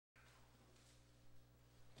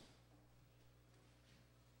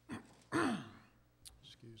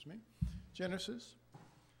Genesis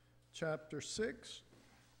chapter 6.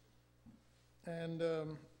 And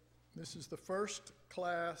this is the first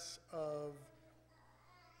class of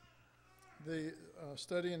the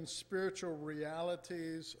study in spiritual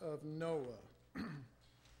realities of Noah.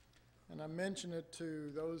 And I mentioned it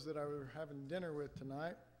to those that I was having dinner with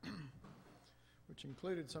tonight, which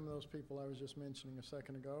included some of those people I was just mentioning a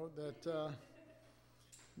second ago, that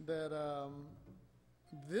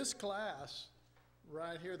this class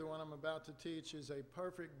right here, the one I'm about to teach, is a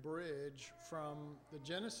perfect bridge from the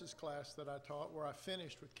Genesis class that I taught, where I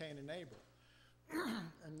finished with Cain and Abel.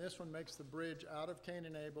 And this one makes the bridge out of Cain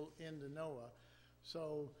and Abel into Noah.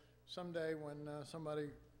 So someday when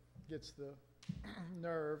somebody gets the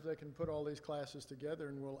nerve, they can put all these classes together,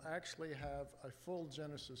 and we'll actually have a full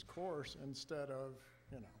Genesis course instead of,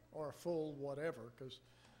 or a full whatever, because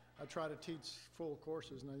I try to teach full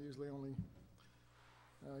courses, and I usually only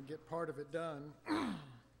get part of it done.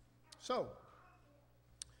 So,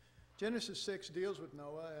 Genesis 6 deals with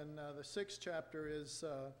Noah, and the 6th chapter is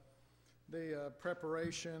the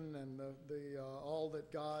preparation and the all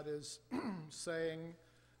that God is saying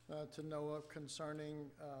to Noah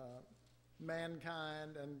concerning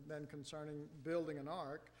mankind, and then concerning building an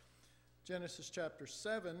ark. Genesis chapter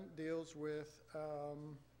 7 deals with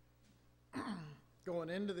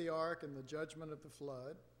going into the ark and the judgment of the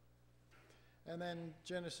flood. And then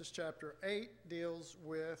Genesis chapter 8 deals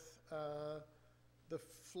with the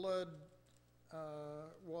flood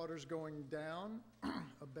waters going down,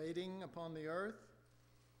 abating upon the earth,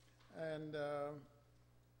 and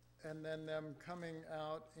then them coming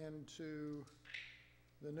out into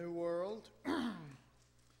the new world.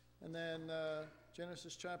 And then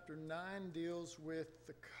Genesis chapter 9 deals with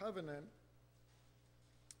the covenant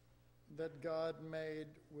that God made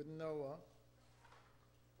with Noah,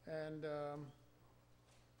 and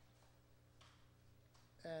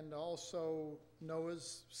also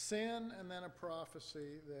Noah's sin, and then a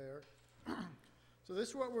prophecy there. So this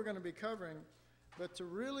is what we're going to be covering. But to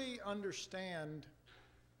really understand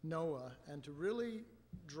Noah and to really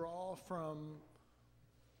draw from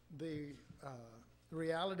the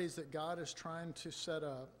realities that God is trying to set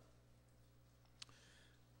up,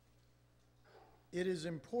 it is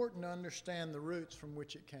important to understand the roots from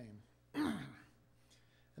which it came.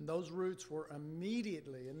 And those roots were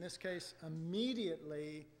immediately, in this case,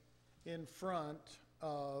 immediately in front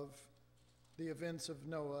of the events of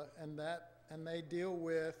Noah, and they deal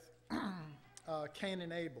with Cain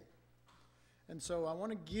and Abel. And so I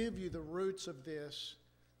want to give you the roots of this,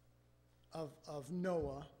 of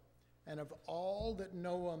Noah, and of all that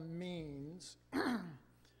Noah means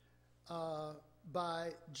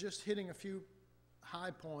by just hitting a few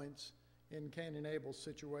high points in Cain and Abel's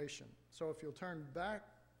situation. So if you'll turn back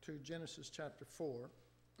to Genesis chapter 4,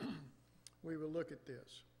 we will look at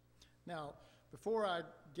this. Now, before I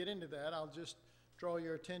get into that, I'll just draw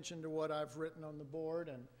your attention to what I've written on the board,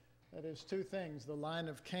 and that is two things: the line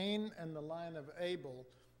of Cain and the line of Abel.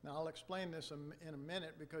 Now, I'll explain this in a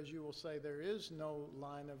minute, because you will say there is no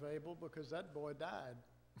line of Abel because that boy died.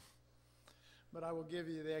 But I will give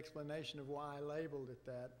you the explanation of why I labeled it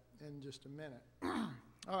that in just a minute.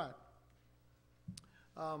 All right.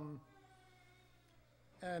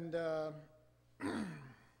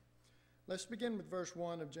 Let's begin with verse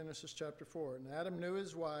 1 of Genesis chapter 4. And Adam knew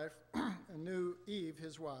his wife, and knew Eve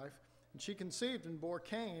his wife, and she conceived and bore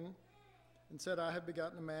Cain, and said, I have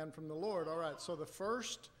begotten a man from the Lord. All right, so the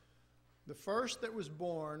first that was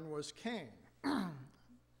born was Cain.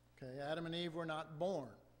 Okay, Adam and Eve were not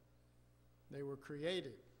born. They were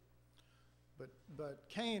created. But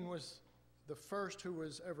Cain was the first who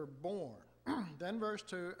was ever born. Then verse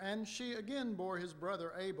 2, and she again bore his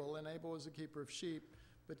brother Abel, and Abel was a keeper of sheep,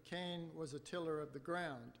 but Cain was a tiller of the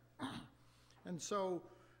ground. And so,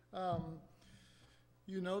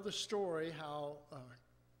 you know the story, how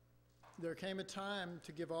there came a time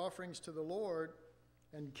to give offerings to the Lord,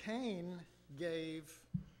 and Cain gave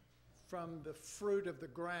from the fruit of the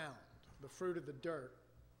ground, the fruit of the dirt.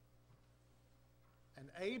 And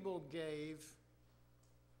Abel gave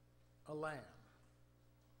a lamb.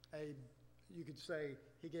 You could say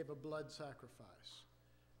he gave a blood sacrifice,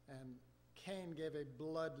 and Cain gave a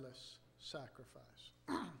bloodless sacrifice.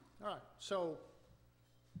 All right, so,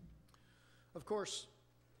 of course,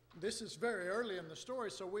 this is very early in the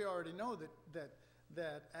story, so we already know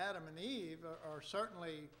that Adam and Eve are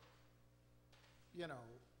certainly,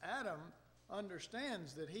 Adam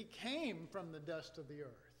understands that he came from the dust of the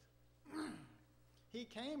earth. He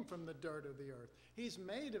came from the dirt of the earth. He's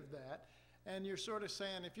made of that. And you're sort of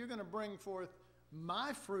saying, if you're going to bring forth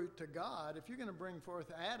my fruit to God, if you're going to bring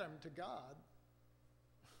forth Adam to God,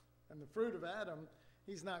 and the fruit of Adam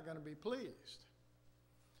he's not going to be pleased.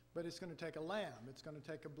 But it's going to take a lamb. It's going to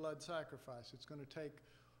take a blood sacrifice. It's going to take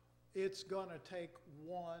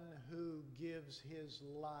one who gives his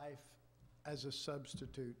life as a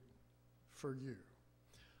substitute for you.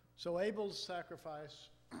 So Abel's sacrifice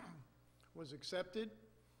was accepted,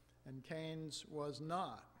 and Cain's was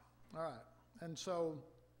not. All right. And so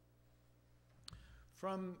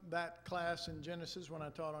from that class in Genesis, when I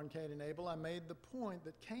taught on Cain and Abel, I made the point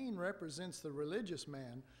that Cain represents the religious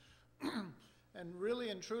man. And really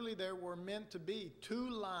and truly, there were meant to be two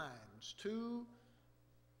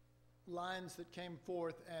lines that came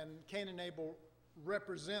forth, and Cain and Abel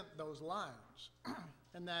represent those lines.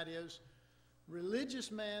 And that is,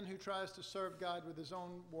 religious man who tries to serve God with his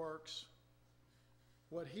own works,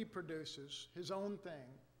 what he produces, his own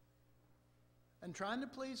thing, and trying to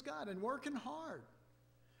please God and working hard,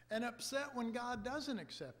 and upset when God doesn't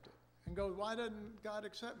accept it. And goes, why doesn't God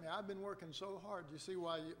accept me? I've been working so hard. You see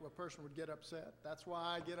why a person would get upset? That's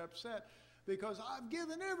why I get upset. Because I've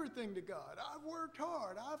given everything to God. I've worked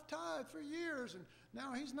hard. I've tithed for years. And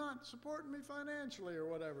now he's not supporting me financially or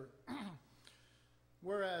whatever.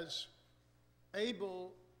 Whereas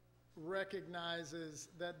Abel recognizes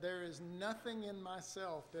that there is nothing in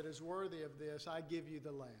myself that is worthy of this. I give you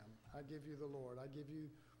the Lamb. I give you the Lord. I give you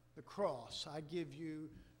the cross. I give you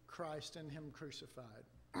Christ and him crucified.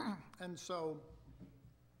 And so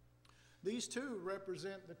these two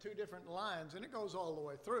represent the two different lines, and it goes all the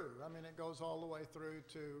way through. I mean, it goes all the way through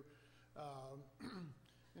to,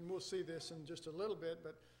 and we'll see this in just a little bit,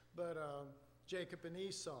 but Jacob and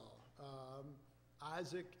Esau,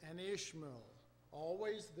 Isaac and Ishmael,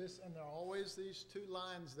 always this, and there are always these two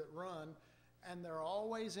lines that run, and they're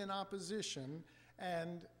always in opposition,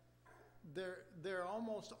 and they're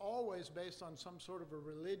almost always based on some sort of a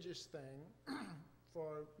religious thing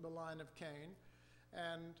for the line of Cain,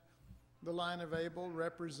 and the line of Abel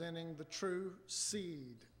representing the true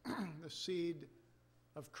seed, the seed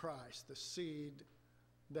of Christ, the seed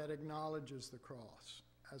that acknowledges the cross,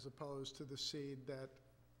 as opposed to the seed that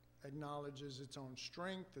acknowledges its own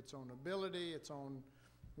strength, its own ability, its own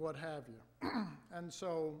what have you. And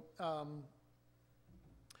so,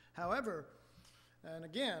 however, and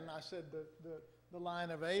again, I said the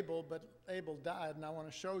line of Abel, but Abel died, and I want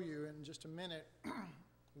to show you in just a minute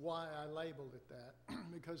why I labeled it that.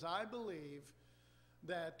 Because I believe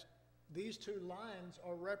that these two lines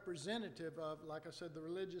are representative of, like I said, the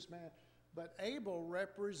religious man, but Abel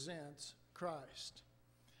represents Christ.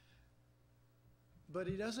 But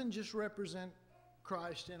he doesn't just represent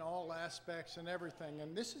Christ in all aspects and everything.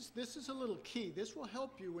 And this is a little key. This will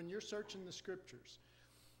help you when you're searching the scriptures.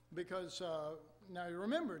 Because now you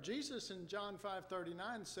remember, Jesus in John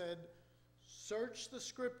 5:39 said, "Search the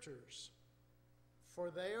scriptures,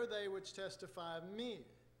 for they are they which testify of me."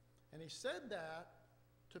 And he said that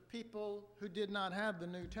to people who did not have the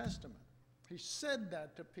New Testament. He said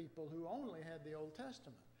that to people who only had the Old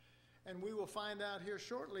Testament. And we will find out here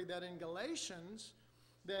shortly that in Galatians,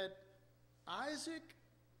 that Isaac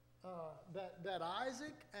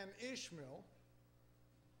and Ishmael,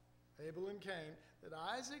 Abel and Cain, that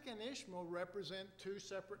Isaac and Ishmael represent two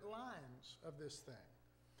separate lines of this thing.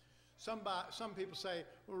 Some people say,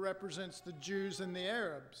 well, it represents the Jews and the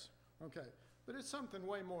Arabs. Okay, but it's something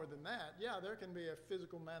way more than that. Yeah, there can be a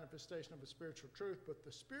physical manifestation of a spiritual truth, but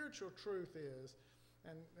the spiritual truth is,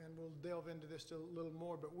 and we'll delve into this a little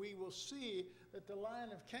more, but we will see that the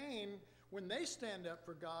line of Cain, when they stand up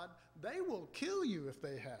for God, they will kill you if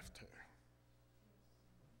they have to.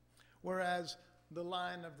 Whereas the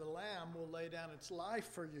line of the Lamb will lay down its life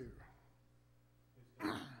for you.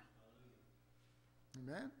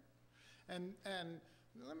 Amen? And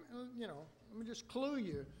let me just clue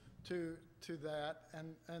you to that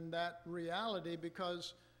and that reality,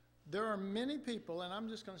 because there are many people, and I'm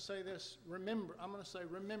just going to say this, remember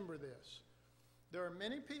this. There are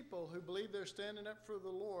many people who believe they're standing up for the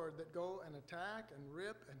Lord that go and attack and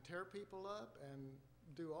rip and tear people up and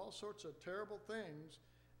do all sorts of terrible things,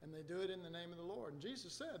 and they do it in the name of the Lord. And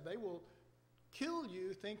Jesus said they will kill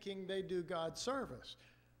you thinking they do God's service.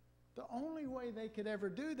 The only way they could ever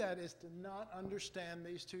do that is to not understand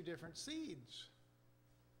these two different seeds.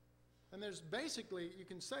 And there's basically, you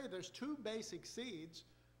can say there's two basic seeds,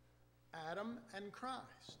 Adam and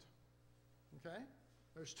Christ. Okay?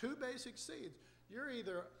 There's two basic seeds. You're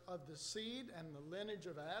either of the seed and the lineage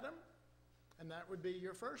of Adam, and that would be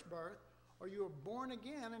your first birth, or you are born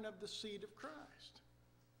again and of the seed of Christ.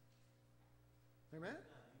 Amen?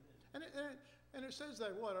 And it says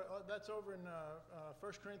that, that's over in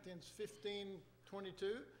 1 Corinthians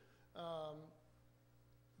 15:22.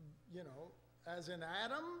 As in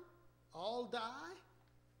Adam, all die,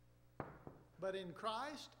 but in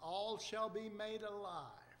Christ all shall be made alive.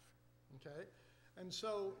 Okay? And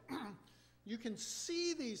so you can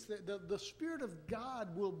see these, the Spirit of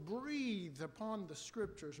God will breathe upon the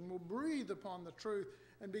Scriptures and will breathe upon the truth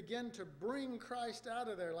and begin to bring Christ out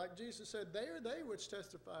of there. Like Jesus said, they are they which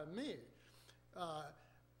testify of me.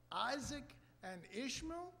 Isaac and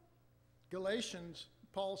Ishmael, Galatians,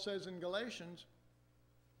 Paul says in Galatians,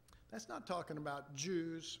 that's not talking about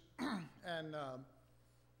Jews and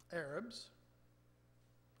Arabs.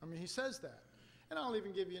 I mean, he says that. And I'll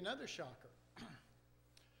even give you another shocker.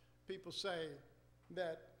 People say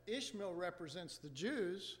that Ishmael represents the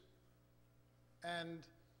Jews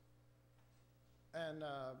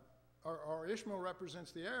or Ishmael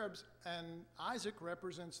represents the Arabs and Isaac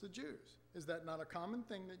represents the Jews. Is that not a common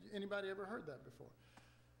thing? That anybody ever heard that before?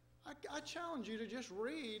 I challenge you to just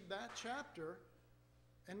read that chapter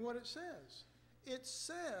and what it says. It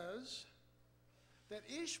says that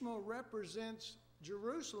Ishmael represents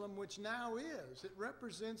Jerusalem, which now is. It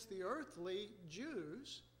represents the earthly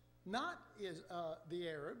Jews, not the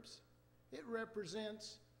Arabs. It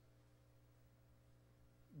represents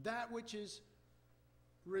that which is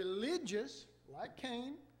religious, like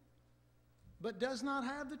Cain, but does not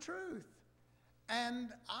have the truth. And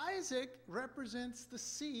Isaac represents the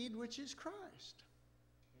seed, which is Christ.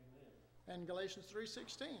 Amen. And Galatians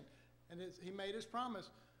 3:16, and he made his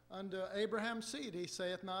promise, unto Abraham's seed, he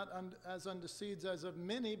saith not as unto seeds as of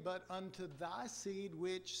many, but unto thy seed,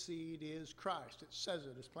 which seed is Christ. It says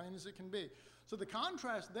it as plain as it can be. So the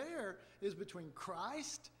contrast there is between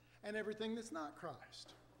Christ and everything that's not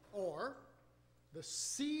Christ. Or the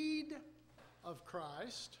seed of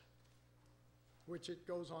Christ, which it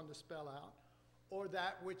goes on to spell out, or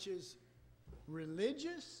that which is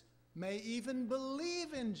religious, may even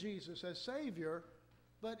believe in Jesus as Savior,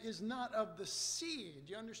 but is not of the seed.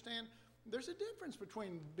 You understand? There's a difference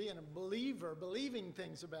between being a believer, believing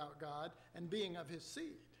things about God, and being of his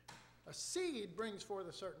seed. A seed brings forth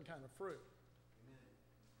a certain kind of fruit.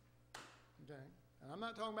 Okay? And I'm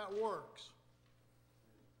not talking about works.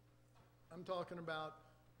 I'm talking about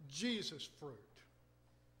Jesus' fruit.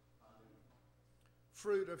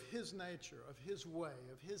 Fruit of his nature, of his way,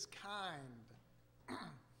 of his kind.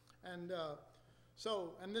 And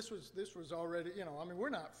this was already, I mean, we're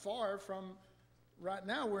not far from, right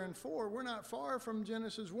now we're in 4, we're not far from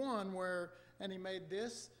Genesis 1 and he made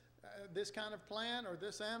this kind of plant or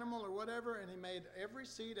this animal or whatever, and he made every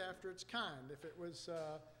seed after its kind. If it was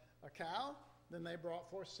a cow, then they brought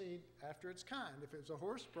forth seed after its kind. If it was a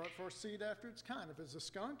horse, it brought forth seed after its kind. If it's a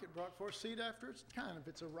skunk, it brought forth seed after its kind. If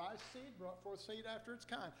it's a rice seed, brought forth seed after its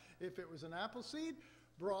kind. If it was an apple seed,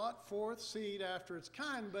 brought forth seed after its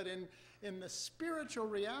kind. But in the spiritual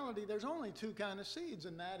reality, there's only 2 kinds of seeds,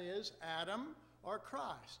 and that is Adam or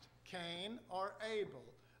Christ, Cain or Abel,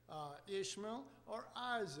 Ishmael or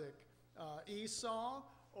Isaac, Esau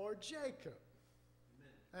or Jacob,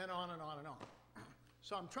 Amen. And on and on and on.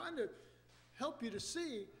 So I'm trying to help you to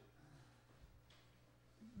see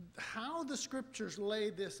how the Scriptures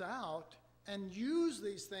lay this out and use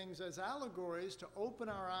these things as allegories to open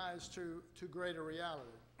our eyes to greater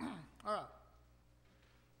reality. All right.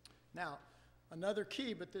 Now, another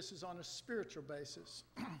key, but this is on a spiritual basis,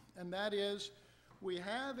 and that is we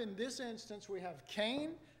have, in this instance, we have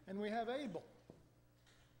Cain and we have Abel.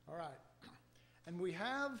 All right. And we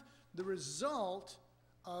have the result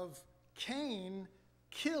of Cain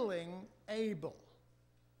killing Abel.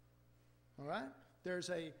 All right?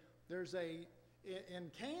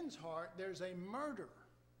 In Cain's heart, there's a murder.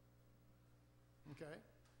 Okay?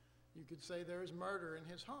 You could say there's murder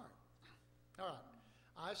in his heart. All right.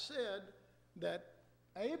 I said that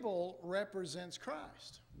Abel represents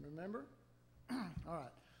Christ. Remember? All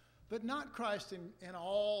right. But not Christ in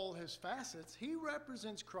all his facets. He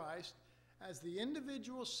represents Christ as the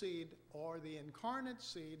individual seed or the incarnate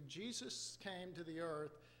seed. Jesus came to the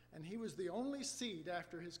earth, and he was the only seed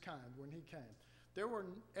after his kind when he came.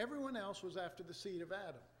 Everyone else was after the seed of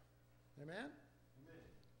Adam. Amen? Amen?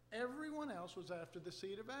 Everyone else was after the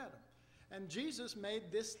seed of Adam. And Jesus made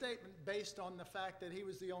this statement based on the fact that he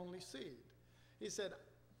was the only seed. He said,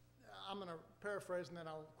 I'm going to paraphrase and then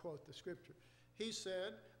I'll quote the scripture. He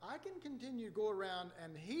said, I can continue to go around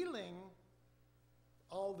and healing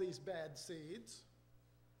all these bad seeds,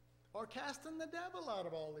 or casting the devil out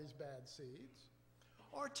of all these bad seeds,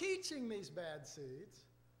 or teaching these bad seeds,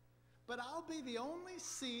 but I'll be the only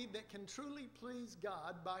seed that can truly please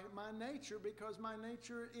God by my nature, because my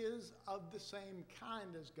nature is of the same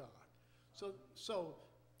kind as God. So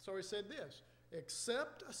he said this,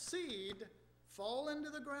 except a seed fall into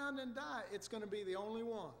the ground and die, it's going to be the only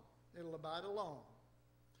one. It'll abide alone.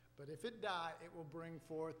 But if it die, it will bring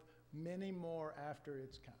forth many more after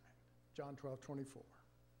its kind. John 12:24.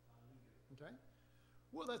 Okay?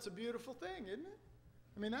 Well, that's a beautiful thing, isn't it?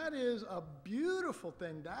 I mean, that is a beautiful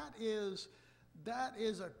thing. That is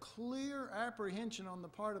a clear apprehension on the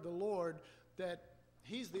part of the Lord that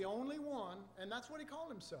he's the only one, and that's what he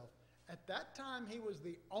called himself. At that time, he was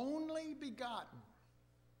the only begotten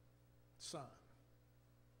Son.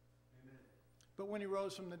 Amen. But when he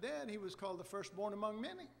rose from the dead, he was called the firstborn among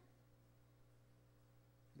many.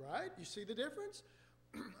 Right? You see the difference?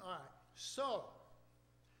 All right. So,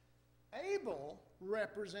 Abel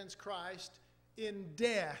represents Christ in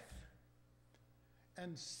death,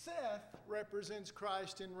 and Seth represents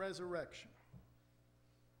Christ in resurrection.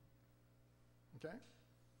 Okay?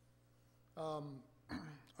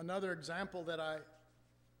 Another example that I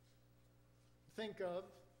think of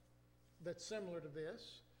that's similar to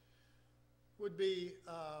this would be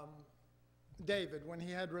David when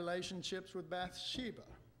he had relationships with Bathsheba.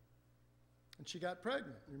 And she got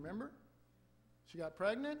pregnant, you remember? She got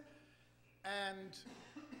pregnant, and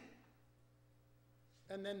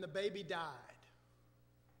then the baby died.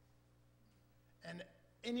 And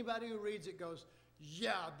anybody who reads it goes,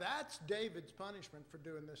 yeah, that's David's punishment for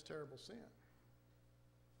doing this terrible sin.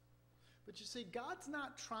 But you see, God's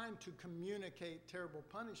not trying to communicate terrible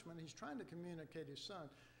punishment. He's trying to communicate his Son.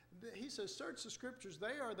 He says, search the Scriptures.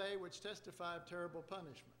 They are they which testify of terrible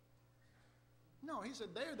punishment. No, he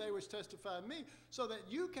said, they are they which testify of me, so that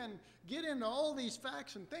you can get into all these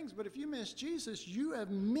facts and things. But if you miss Jesus, you have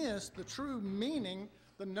missed the true meaning,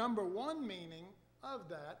 the number one meaning of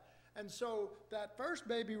that. And so that first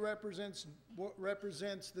baby represents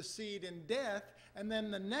the seed in death, and then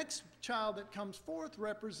the next child that comes forth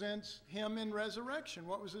represents him in resurrection.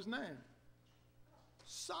 What was his name?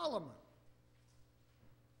 Solomon.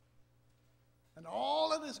 And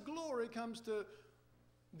all of this glory comes to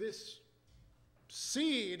this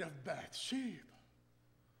seed of Bathsheba.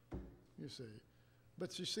 You see.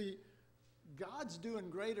 But you see, God's doing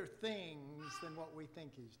greater things than what we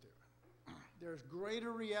think he's doing. There's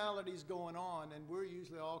greater realities going on, and we're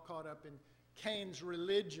usually all caught up in Cain's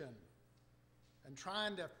religion and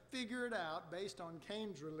trying to figure it out based on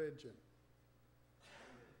Cain's religion.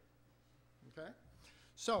 Okay?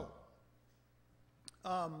 So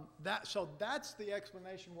that's the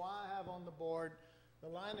explanation why I have on the board the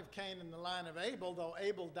line of Cain and the line of Abel. Though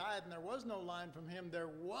Abel died and there was no line from him, there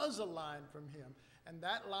was a line from him. And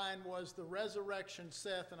that line was the resurrection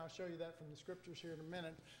Seth, and I'll show you that from the Scriptures here in a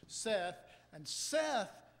minute. Seth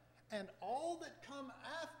and all that come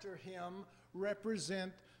after him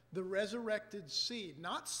represent the resurrected seed.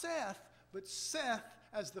 Not Seth, but Seth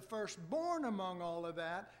as the firstborn among all of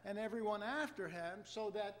that, and everyone after him, so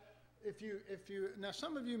that now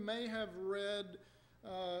some of you may have read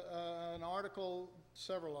an article,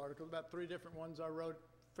 several articles, about 3 different ones I wrote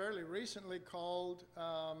fairly recently called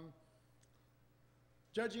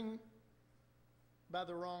Judging by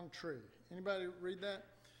the Wrong Tree. Anybody read that?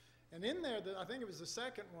 And in there, I think it was the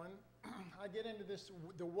second one, I get into this,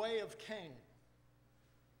 the way of Cain.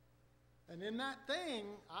 And in that thing,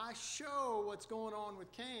 I show what's going on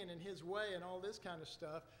with Cain and his way and all this kind of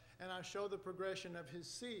stuff, and I show the progression of his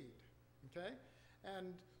seed. Okay?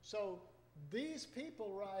 And so these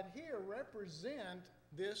people right here represent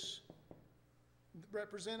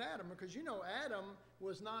Adam, because you know Adam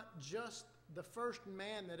was not just the first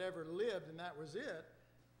man that ever lived and that was it.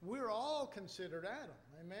 We're all considered Adam.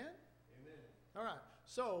 Amen? Amen. All right.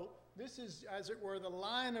 So this is, as it were, the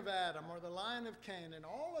line of Adam or the line of Cain. And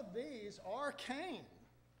all of these are Cain,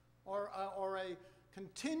 or a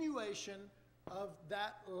continuation of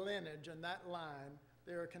that lineage and that line.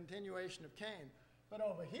 They're a continuation of Cain. But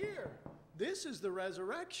over here, this is the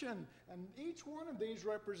resurrection. And each one of these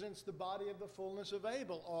represents the body of the fullness of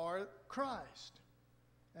Abel, or Christ.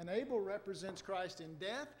 And Abel represents Christ in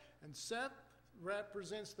death, and Seth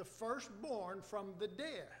represents the firstborn from the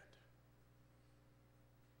dead.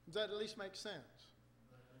 Does that at least make sense?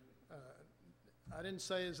 I didn't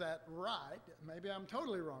say, is that right? Maybe I'm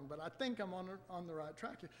totally wrong, but I think I'm on the right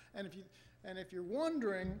track here. And if you're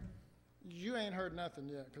wondering, you ain't heard nothing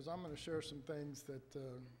yet, because I'm going to share some things that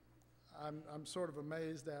I'm sort of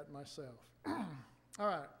amazed at myself. All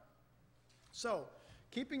right. So,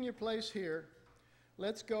 keeping your place here,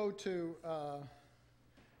 let's go to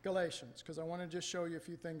Galatians, because I want to just show you a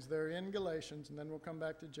few things there in Galatians, and then we'll come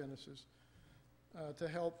back to Genesis to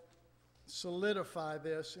help solidify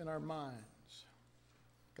this in our minds.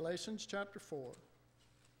 Galatians chapter 4.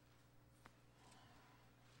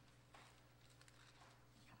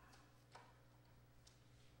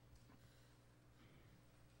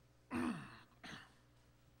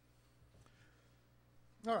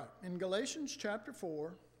 All right, in Galatians chapter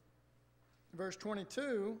 4, verse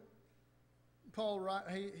 22, Paul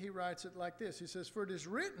he writes it like this. He says, "For it is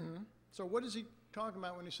written," so what is he talking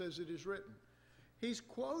about when he says it is written? He's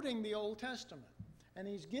quoting the Old Testament, and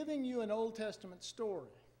he's giving you an Old Testament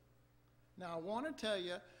story. Now, I want to tell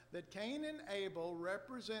you that Cain and Abel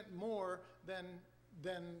represent more than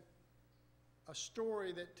a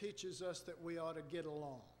story that teaches us that we ought to get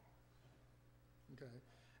along. Okay?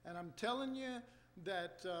 And I'm telling you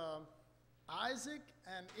that Isaac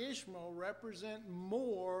and Ishmael represent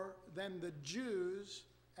more than the Jews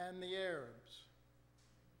and the Arabs.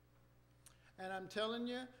 And I'm telling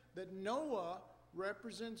you that Noah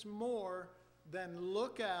represents more than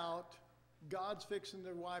look out, God's fixing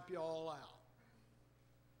to wipe you all out.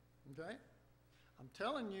 Okay? I'm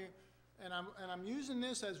telling you, and I'm using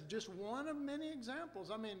this as just one of many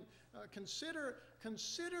examples. I mean, consider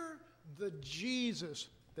the Jesus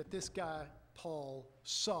that this guy Paul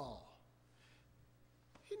saw.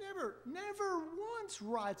 He never once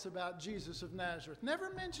writes about Jesus of Nazareth.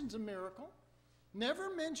 Never mentions a miracle.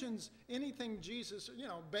 Never mentions anything Jesus,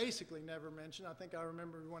 basically never mentioned. I think I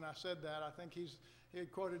remember when I said that. I think he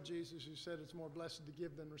had quoted Jesus who said it's more blessed to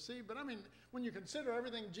give than receive. But I mean, when you consider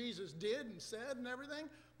everything Jesus did and said and everything,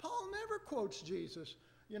 Paul never quotes Jesus,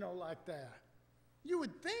 like that. You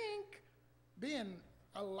would think being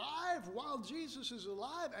alive while Jesus is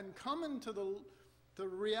alive and coming to the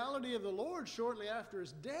reality of the Lord shortly after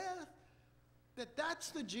his death, that's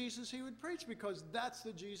the Jesus he would preach, because that's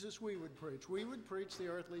the Jesus we would preach. We would preach the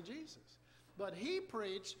earthly Jesus. But he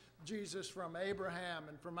preached Jesus from Abraham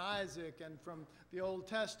and from Isaac and from the Old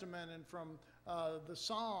Testament and from the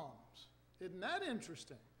Psalms. Isn't that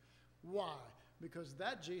interesting? Why? Because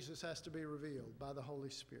that Jesus has to be revealed by the Holy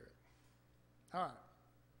Spirit. All right.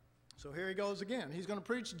 So here he goes again. He's going to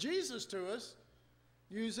preach Jesus to us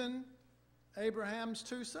using Abraham's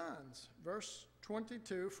two sons. Verse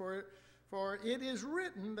 22, For it is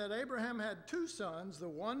written that Abraham had two sons, the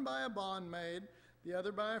one by a bondmaid, the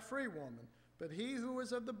other by a free woman. But he who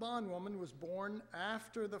was of the bondwoman was born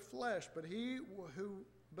after the flesh, but he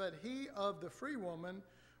of the free woman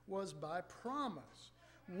was by promise,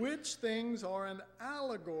 which things are an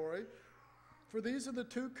allegory. For these are the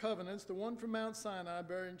two covenants, the one from Mount Sinai,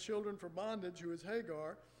 bearing children for bondage, who is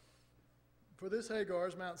Hagar. For this Hagar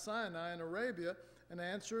is Mount Sinai in Arabia, and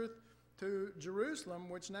answereth to Jerusalem,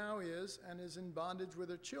 which now is, and is in bondage with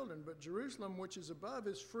her children. But Jerusalem, which is above,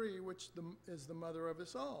 is free, which is the mother of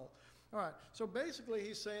us all. All right, so basically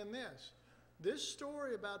he's saying this. This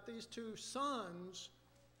story about these two sons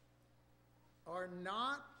are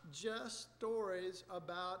not just stories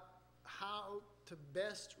about how to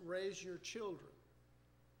best raise your children.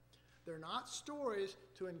 They're not stories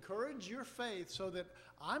to encourage your faith so that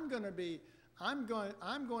I'm going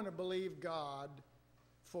to believe God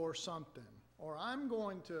for something, or I'm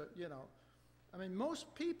going to,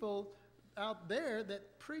 most people out there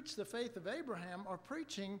that preach the faith of Abraham are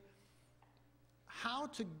preaching how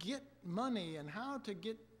to get money and how to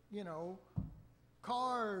get,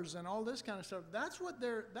 cars and all this kind of stuff. That's what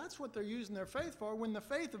they're using their faith for, when the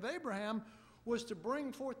faith of Abraham was to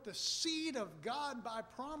bring forth the seed of God by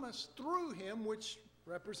promise through him, which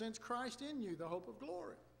represents Christ in you, the hope of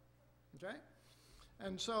glory. Okay?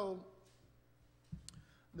 And so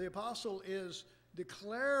the apostle is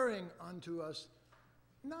declaring unto us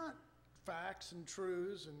not facts and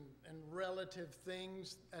truths and relative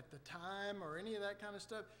things at the time or any of that kind of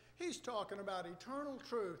stuff. He's talking about eternal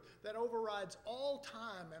truth that overrides all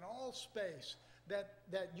time and all space,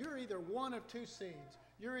 that you're either one of two seeds.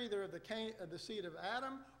 You're either of the seed of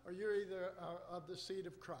Adam, or you're either of the seed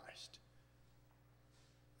of Christ.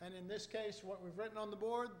 And in this case, what we've written on the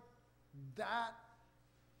board, that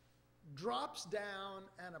drops down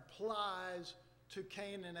and applies to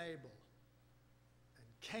Cain and Abel. And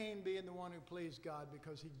Cain being the one who pleased God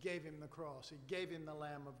because he gave him the cross. He gave him the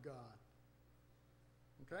Lamb of God.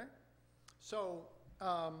 Okay? So,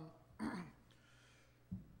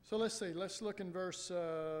 so let's see. Let's look in verse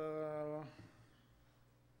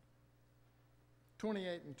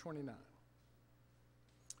 28 and 29.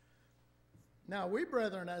 Now we,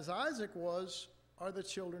 brethren, as Isaac was, are the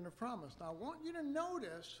children of promise. Now I want you to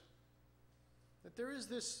notice that there is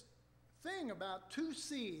this thing about two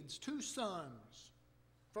seeds, two sons.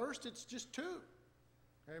 First, it's just two.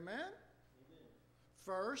 Amen? Amen.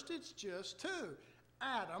 First, it's just two.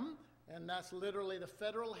 Adam, and that's literally the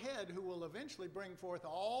federal head who will eventually bring forth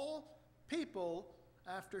all people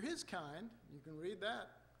after his kind. You can read that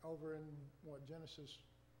over in, Genesis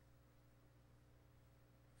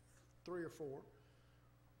 3 or 4.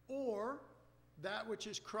 Or that which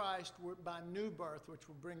is Christ by new birth, which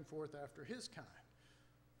will bring forth after his kind.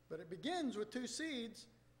 But it begins with two seeds,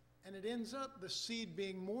 And it ends up the seed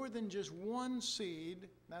being more than just one seed.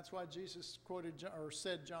 That's why Jesus quoted or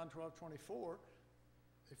said John 12:24,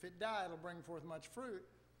 if it die, it'll bring forth much fruit.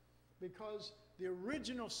 Because the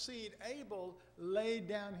original seed, Abel, laid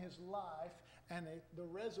down his life, and the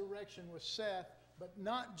resurrection was Seth, but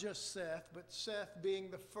not just Seth, but Seth being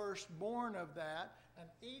the firstborn of that, and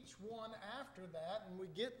each one after that. And we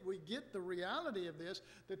get the reality of this,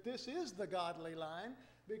 that this is the godly line,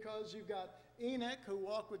 because you've got Enoch, who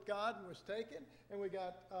walked with God and was taken, and we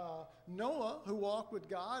got Noah, who walked with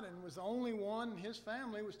God and was the only one, and his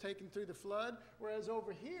family was taken through the flood. Whereas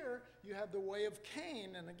over here, you have the way of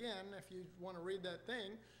Cain. And again, if you want to read that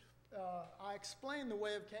thing, I explain the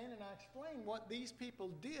way of Cain, and I explain what these people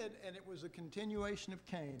did, and it was a continuation of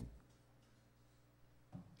Cain.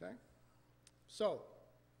 Okay? So,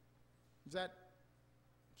 does that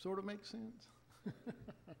sort of make sense?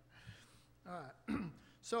 All right.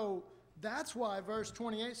 So, that's why verse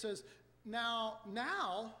 28 says,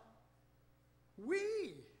 now,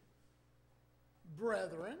 we,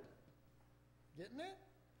 brethren, getting it?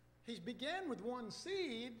 He began with one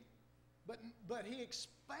seed, but he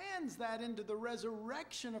expands that into the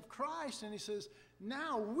resurrection of Christ, and he says,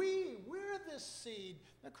 now we're this seed.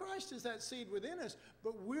 Now Christ is that seed within us,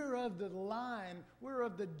 but we're of the line, we're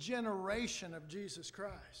of the generation of Jesus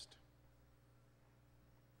Christ.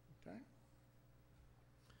 Okay?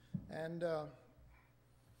 And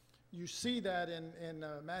you see that in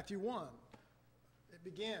Matthew 1. It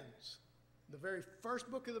begins. The very first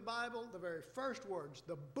book of the Bible, the very first words,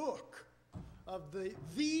 the book of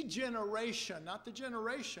the generation, not the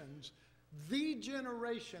generations, the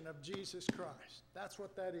generation of Jesus Christ. That's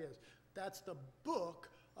what that is. That's the book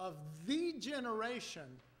of the generation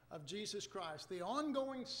of Jesus Christ, the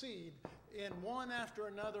ongoing seed in one after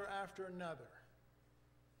another after another.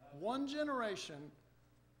 One generation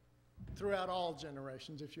throughout all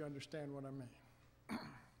generations, if you understand what I mean.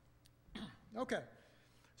 Okay,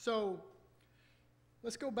 so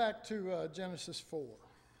let's go back to Genesis 4.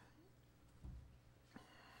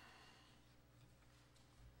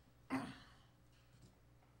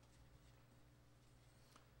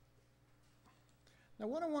 Now,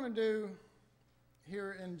 what I want to do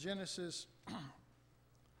here in Genesis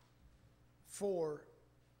 4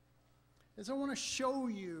 is I want to show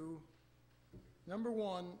you, number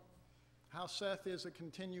one, how Seth is a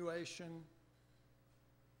continuation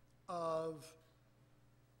of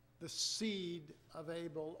the seed of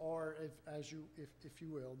Abel, or if you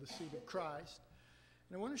will, the seed of Christ.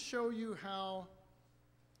 And I want to show you how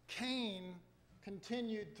Cain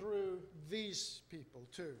continued through these people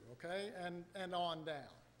too, okay, and on down.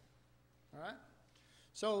 All right?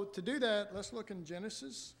 So to do that, let's look in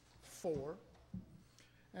Genesis 4,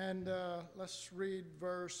 and let's read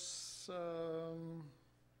verse,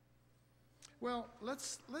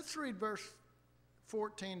 let's read verse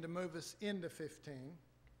 14 to move us into 15.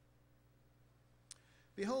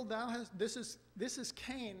 Behold, this is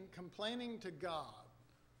Cain complaining to God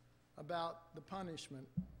about the punishment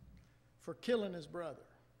for killing his brother.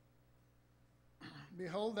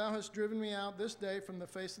 Behold, thou hast driven me out this day from the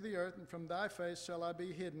face of the earth, and from thy face shall I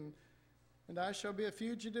be hidden. And I shall be a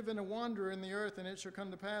fugitive and a wanderer in the earth, and it shall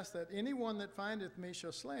come to pass that any one that findeth me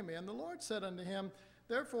shall slay me. And the Lord said unto him,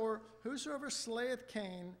 Therefore, whosoever slayeth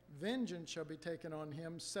Cain, vengeance shall be taken on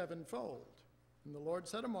him sevenfold. And the Lord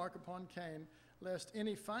set a mark upon Cain, lest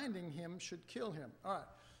any finding him should kill him. All right,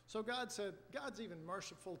 so God said, God's even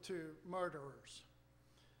merciful to murderers.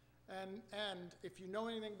 And if you know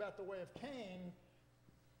anything about the way of Cain,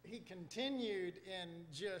 he continued in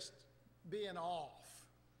just being off.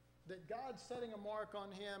 That God's setting a mark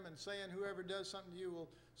on him and saying whoever does something to you will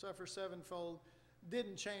suffer sevenfold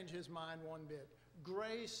didn't change his mind one bit.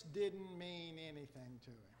 Grace didn't mean anything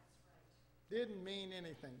to him. Didn't mean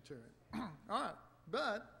anything to him. All right,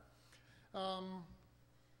 but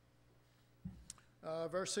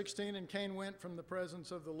verse 16, and Cain went from the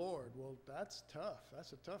presence of the Lord. Well, that's tough.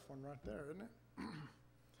 That's a tough one right there, isn't it?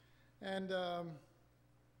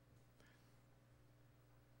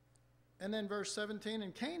 And then verse 17,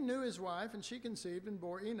 and Cain knew his wife, and she conceived and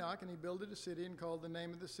bore Enoch, and he builded a city and called the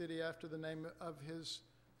name of the city after the name of his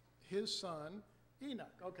son,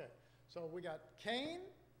 Enoch. Okay, so we got Cain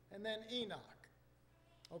and then Enoch.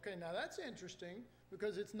 Okay, now that's interesting,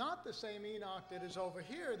 because it's not the same Enoch that is over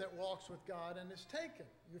here that walks with God and is taken.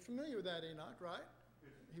 You're familiar with that Enoch, right?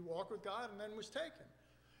 He walked with God and then was taken.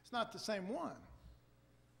 It's not the same one.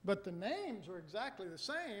 But the names are exactly the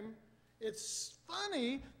same. It's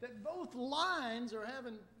funny that both lines are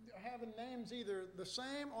having names either the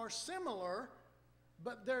same or similar,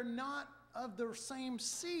 but they're not of the same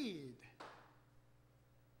seed.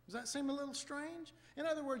 Does that seem a little strange? In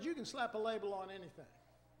other words, you can slap a label on anything.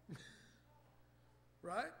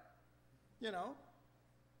 Right? You know,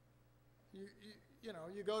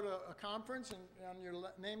 you go to a conference and on your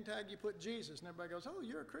name tag you put Jesus, and everybody goes, oh,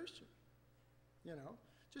 you're a Christian. You know,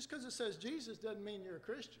 just because it says Jesus doesn't mean you're a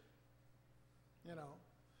Christian. You know,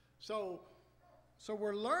 so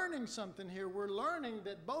we're learning something here. We're learning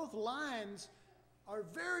that both lines are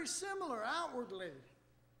very similar outwardly,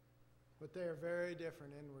 but they are very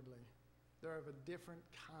different inwardly. They're of a different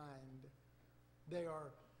kind. They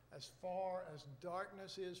are as far as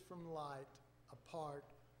darkness is from light apart,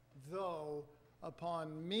 though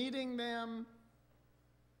upon meeting them,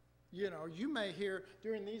 you know, you may hear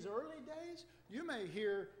during these early days, you may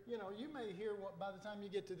hear what by the time you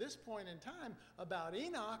get to this point in time about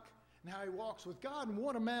Enoch and how he walks with God and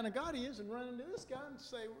what a man of God he is, and run into this guy and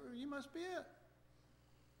say, well, you must be it.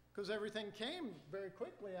 Because everything came very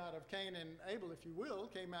quickly out of Cain and Abel, if you will,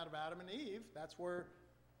 came out of Adam and Eve. That's where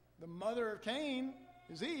the mother of Cain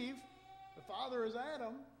is Eve. The father is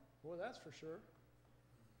Adam. Well, that's for sure.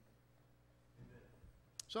 Amen.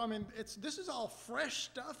 So, I mean, this is all fresh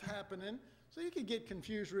stuff happening, so you could get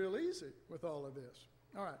confused real easy with all of this.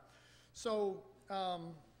 All right. So,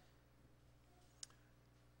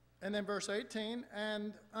 and then verse 18,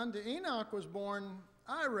 and unto Enoch was born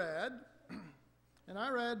Irad, and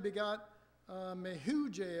Irad begot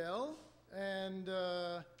Mehujael, and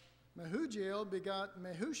Mehujael begot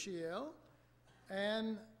Mehushiel,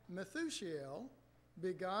 and Methushiel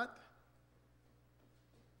begot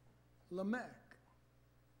Lamech.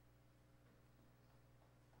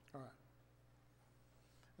 All right.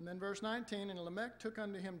 And then verse 19, and Lamech took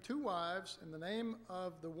unto him 2 wives, and the name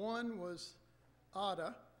of the one was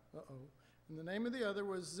Ada, and the name of the other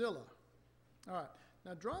was Zillah. All right.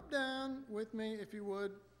 Now drop down with me, if you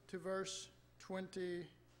would, to verse 23.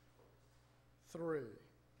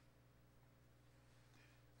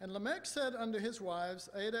 And Lamech said unto his wives,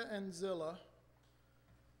 Ada and Zillah,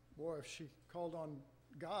 boy, if she called on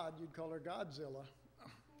God, you'd call her Godzilla.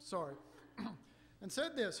 Sorry. And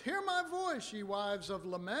said this, hear my voice, ye wives of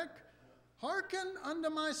Lamech. Hearken unto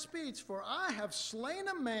my speech, for I have slain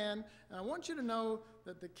a man. And I want you to know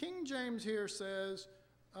that the King James here says,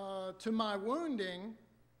 to my wounding,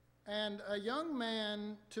 and a young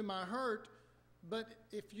man to my hurt. But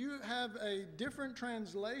if you have a different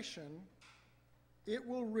translation, it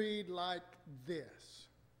will read like this.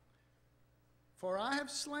 For I have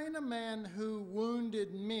slain a man who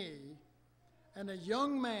wounded me, and a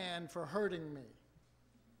young man for hurting me.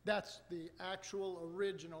 That's the actual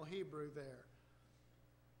original Hebrew there.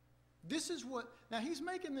 This is what, now he's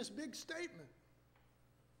making this big statement.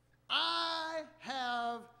 I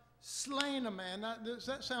have slain a man. Now, does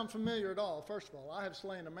that sound familiar at all? First of all, I have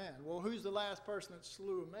slain a man. Well, who's the last person that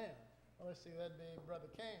slew a man? Well, let's see, that'd be Brother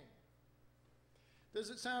Cain. Does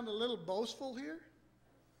it sound a little boastful here?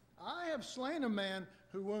 I have slain a man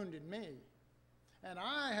who wounded me. And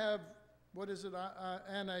I have,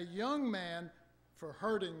 and a young man for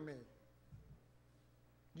hurting me.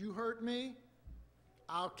 You hurt me,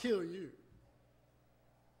 I'll kill you.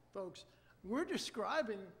 Folks, we're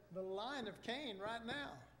describing the line of Cain right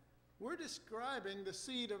now. We're describing the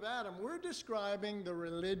seed of Adam. We're describing the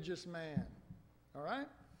religious man. All right?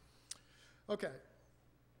 Okay.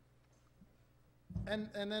 And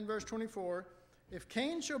then verse 24, if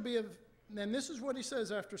Cain shall be of, and this is what he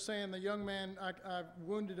says after saying the young man, I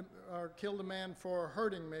wounded or killed a man for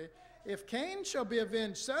hurting me. If Cain shall be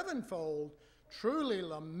avenged sevenfold, truly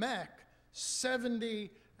Lamech 70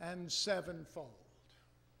 and sevenfold.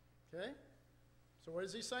 Okay? So what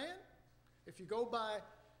is he saying? If you go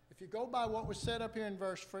by what was said up here in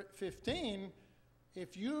verse 15,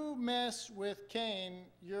 if you mess with Cain,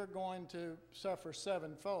 you're going to suffer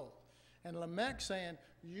sevenfold. And Lamech saying,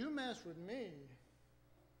 you mess with me,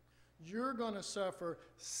 you're going to suffer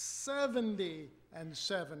 70 and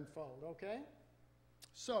sevenfold, okay?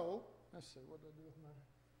 So, let's see, what do I do with my,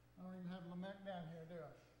 I don't even have Lamech down here, do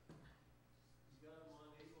I? He's got him on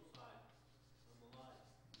Abel's side, on the light.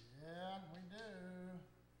 Yeah, we do.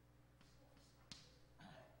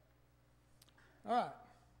 All right.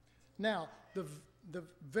 Now, the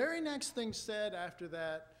very next thing said after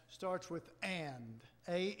that starts with and.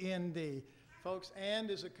 A-N-D. Folks, and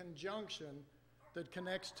is a conjunction that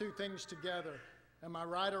connects 2 things together. Am I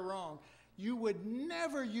right or wrong? You would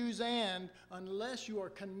never use and unless you are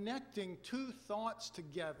connecting 2 thoughts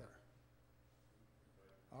together.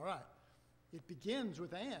 All right. It begins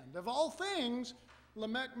with and. Of all things,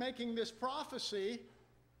 Lamech making this prophecy,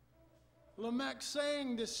 Lamech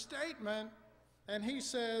saying this statement, and he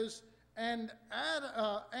says, and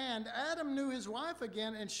Adam knew his wife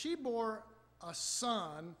again, and she bore a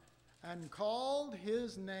son and called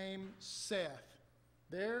his name Seth.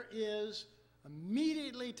 There is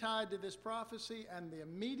immediately tied to this prophecy and the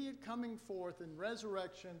immediate coming forth and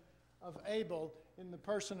resurrection of Abel in the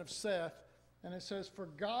person of Seth. And it says, for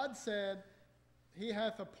God said, he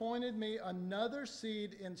hath appointed me another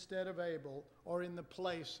seed instead of Abel, or in the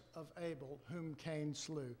place of Abel, whom Cain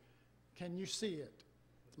slew. Can you see it?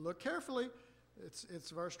 Look carefully. It's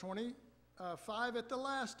verse 25 at the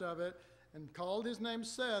last of it. And called his name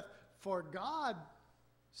Seth, for God,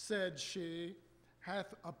 said she,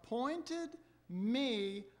 hath appointed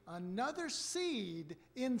me another seed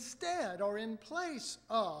instead, or in place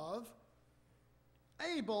of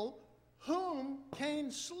Abel, whom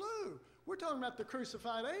Cain slew. We're talking about the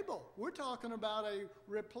crucified Abel. We're talking about a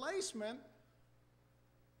replacement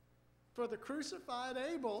for the crucified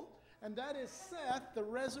Abel, and that is Seth, the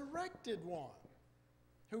resurrected one,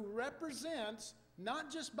 who represents,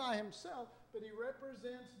 not just by himself, but he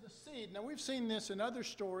represents the seed. Now, we've seen this in other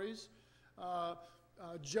stories.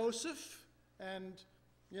 Joseph and,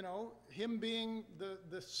 him being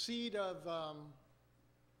the seed of,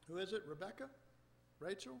 who is it, Rebecca?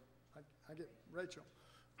 Rachel? I get Rachel.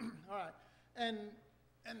 All right. And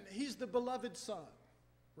he's the beloved son,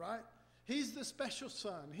 right? He's the special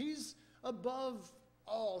son. He's above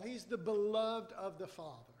all. He's the beloved of the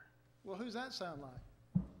Father. Well, who's that sound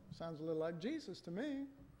like? Sounds a little like Jesus to me.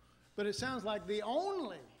 But it sounds like the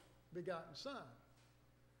only begotten son.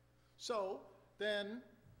 So then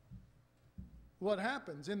what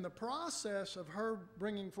happens? In the process of her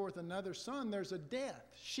bringing forth another son, there's a death.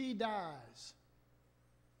 She dies.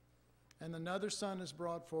 And another son is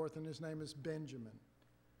brought forth, and his name is Benjamin.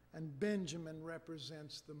 And Benjamin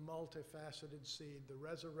represents the multifaceted seed, the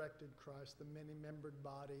resurrected Christ, the many-membered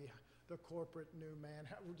body, the corporate new man.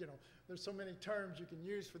 There's so many terms you can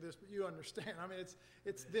use for this, but you understand. I mean,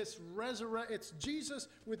 it's this it's Jesus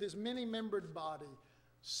with his many-membered body,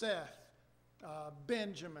 Seth,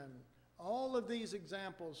 Benjamin, all of these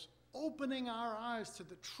examples opening our eyes to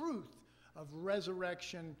the truth of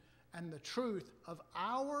resurrection and the truth of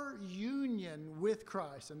our union with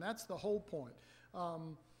Christ. And that's the whole point.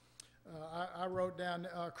 I wrote down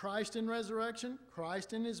Christ in resurrection,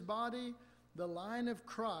 Christ in his body, the line of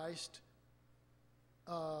Christ,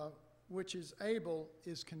 which is Abel,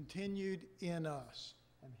 is continued in us.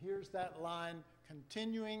 And here's that line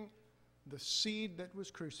continuing, the seed that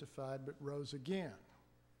was crucified but rose again.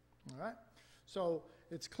 All right? So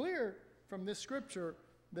it's clear from this scripture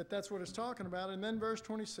that that's what it's talking about. And then verse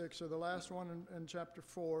 26, so the last one in chapter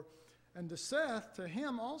 4. And to Seth, to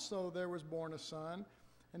him also there was born a son,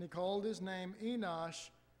 and he called his name Enosh.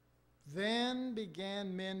 Then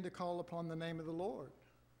began men to call upon the name of the Lord.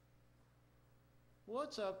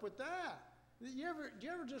 What's up with that? Do you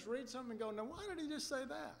ever just read something and go, now why did he just say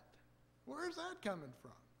that? Where's that coming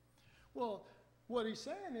from? Well, what he's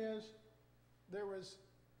saying is there was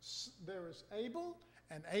Abel,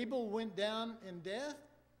 and Abel went down in death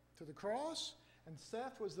to the cross, and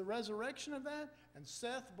Seth was the resurrection of that, and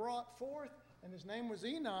Seth brought forth, and his name was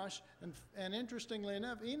Enosh, and interestingly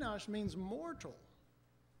enough, Enosh means mortal.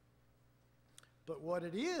 But what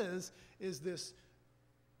it is this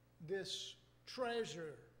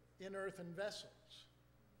treasure in earthen vessels.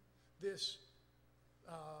 This,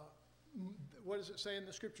 what does it say in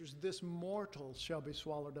the scriptures? This mortal shall be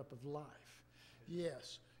swallowed up of life.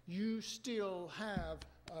 Yes, you still have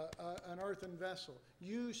an earthen vessel.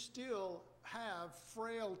 You still have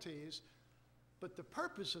frailties, but the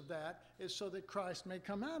purpose of that is so that Christ may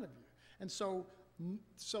come out of you. And so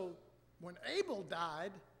when Abel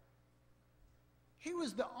died, he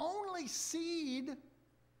was the only seed,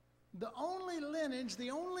 the only lineage,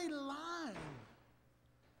 the only line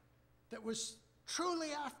that was truly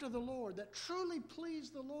after the Lord, that truly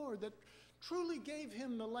pleased the Lord, that truly gave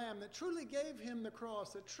him the lamb, that truly gave him the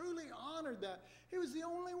cross, that truly honored that. He was the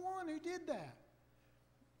only one who did that.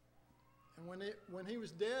 And when he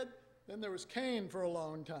was dead, then there was Cain for a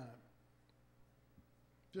long time.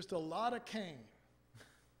 Just a lot of Cain.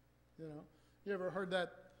 You ever heard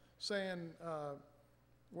that saying,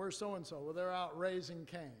 where's so-and-so? Well, they're out raising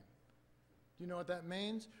Cain. Do you know what that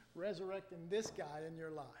means? Resurrecting this guy in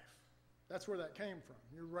your life. That's where that came from.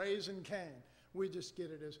 You're raising Cain. We just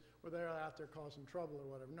get it as, well, they're out there causing trouble or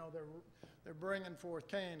whatever. No, they're bringing forth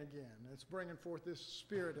Cain again. It's bringing forth this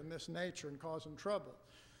spirit and this nature and causing trouble.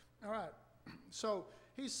 All right. So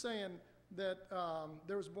he's saying that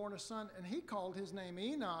there was born a son, and he called his name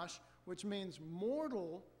Enosh, which means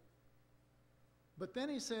mortal. But then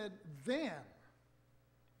he said, then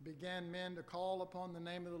began men to call upon the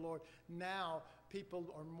name of the Lord. Now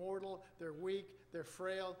people are mortal, they're weak, they're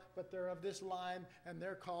frail, but they're of this line, and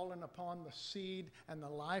they're calling upon the seed and the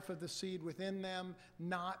life of the seed within them,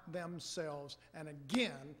 not themselves. And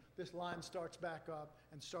again, this line starts back up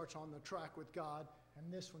and starts on the track with God,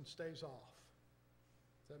 and this one stays off.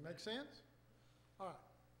 Does that make sense? All right.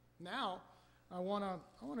 Now, I want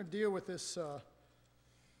to deal with this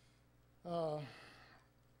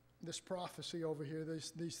this prophecy over here,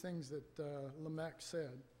 these things that Lamech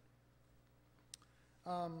said.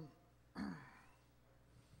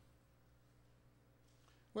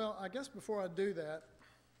 Well, I guess before I do that,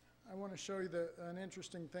 I want to show you an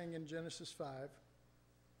interesting thing in Genesis 5.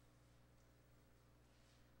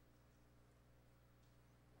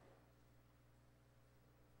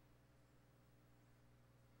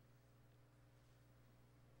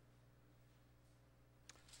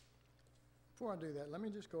 Before I do that, let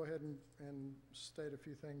me just go ahead and state a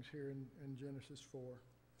few things here in Genesis 4.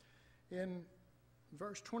 In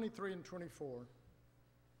verse 23 and 24,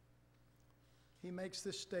 he makes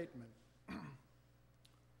this statement.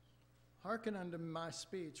 Hearken unto my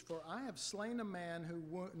speech, for I have slain a man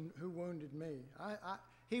who wounded me.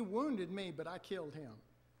 He wounded me, but I killed him.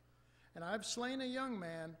 And I have slain a young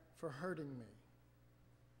man for hurting me.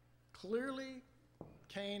 Clearly,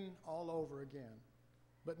 Cain all over again,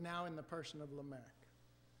 but now in the person of Lamech.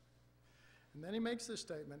 And then he makes this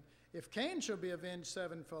statement, if Cain shall be avenged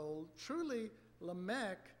sevenfold, truly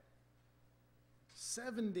Lamech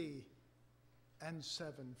 70 and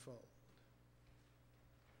sevenfold.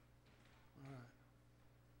 All right.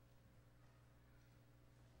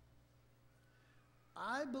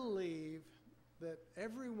 I believe that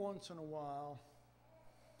every once in a while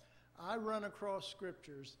I run across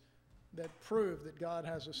scriptures that prove that God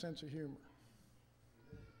has a sense of humor.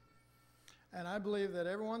 And I believe that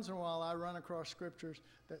every once in a while I run across scriptures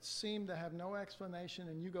that seem to have no explanation,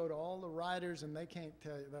 and you go to all the writers and they can't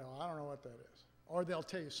tell you, I don't know what that is. Or they'll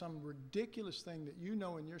tell you some ridiculous thing that you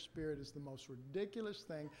know in your spirit is the most ridiculous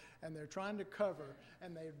thing, and they're trying to cover,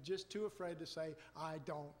 and they're just too afraid to say, I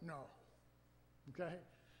don't know. Okay?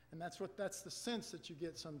 And that's the sense that you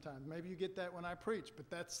get sometimes. Maybe you get that when I preach, but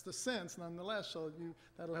that's the sense nonetheless, so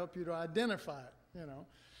that'll help you to identify it, you know.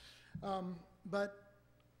 But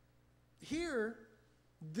here,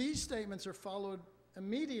 these statements are followed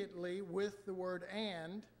immediately with the word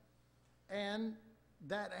and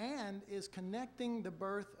that and is connecting the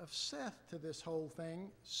birth of Seth to this whole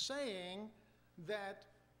thing, saying that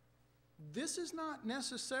this is not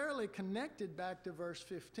necessarily connected back to verse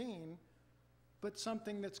 15, but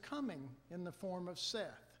something that's coming in the form of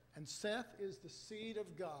Seth. And Seth is the seed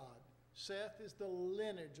of God. Seth is the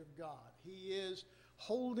lineage of God. He is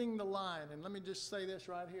holding the line. And let me just say this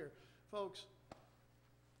right here. Folks,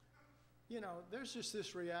 you know, there's just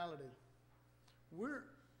this reality. We're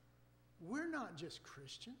not just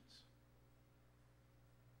Christians.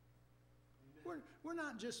 We're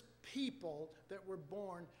not just people that were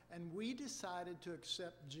born and we decided to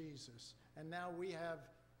accept Jesus and now we have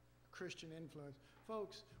Christian influence.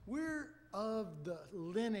 Folks, we're of the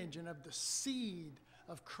lineage and of the seed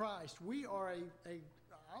of Christ. We are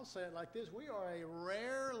I'll say it like this, we are a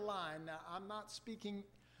rare line. Now, I'm not speaking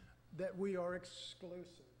that we are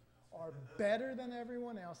exclusive or better than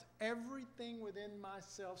everyone else. Everything within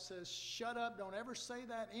myself says, shut up, don't ever say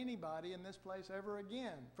that to anybody in this place ever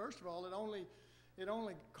again. First of all, it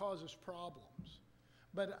only causes problems.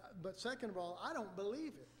 But second of all, I don't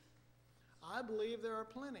believe it. I believe there are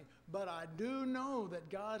plenty. But I do know that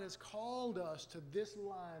God has called us to this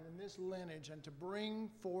line and this lineage and to bring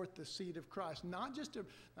forth the seed of Christ. Not just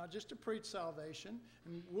to preach salvation.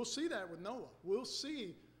 And we'll see that with Noah. We'll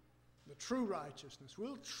see the true righteousness.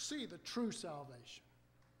 We'll see the true salvation.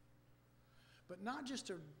 But not just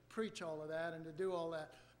to preach all of that and to do all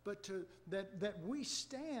that, but that we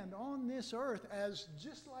stand on this earth as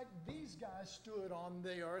just like these guys stood on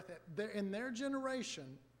the earth in their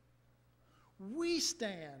generation. We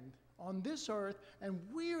stand on this earth, and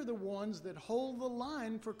we are the ones that hold the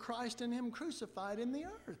line for Christ and Him crucified in the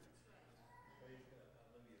earth.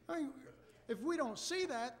 I mean, if we don't see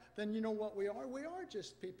that, then you know what we are? We are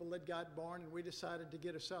just people that got born and we decided to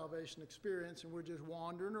get a salvation experience, and we're just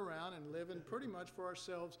wandering around and living pretty much for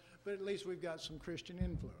ourselves, but at least we've got some Christian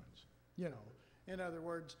influence, you know. In other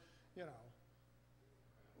words, you know,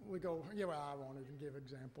 we go, yeah, well, I won't even give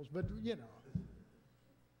examples, but, you know.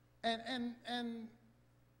 And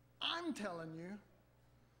I'm telling you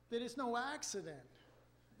that it's no accident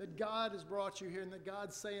that God has brought you here and that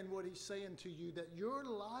God's saying what He's saying to you, that your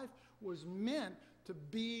life was meant to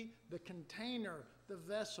be the container, the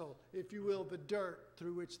vessel, if you will, the dirt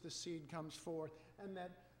through which the seed comes forth, and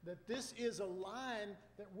that this is a line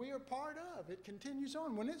that we are part of. It continues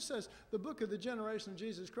on. When it says the book of the generation of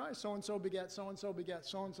Jesus Christ, so-and-so begat so-and-so begat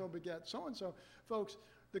so-and-so begat so-and-so, folks,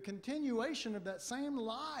 the continuation of that same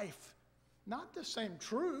life, not the same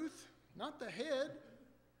truth, not the head,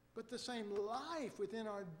 but the same life within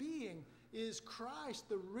our being is Christ,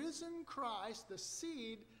 the risen Christ, the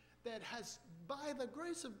seed that has, by the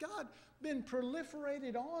grace of God, been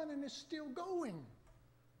proliferated on and is still going.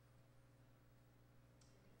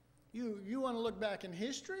 You want to look back in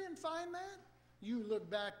history and find that? You look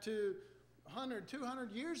back to 100,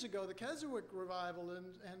 200 years ago, the Keswick revival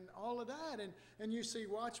and all of that, and you see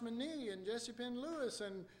Watchman Nee and Jesse Penn Lewis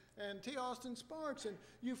and T. Austin Sparks, and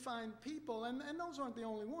you find people, and those aren't the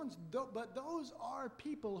only ones, but those are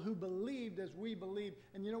people who believed as we believe.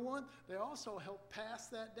 And you know what? They also helped pass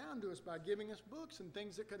that down to us by giving us books and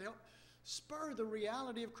things that could help spur the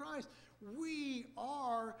reality of Christ. We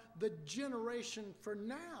are the generation for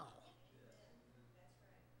now.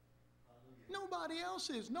 Nobody else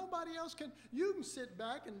is. Nobody else can. You can sit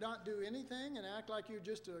back and not do anything and act like you're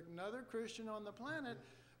just another Christian on the planet.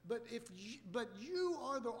 But you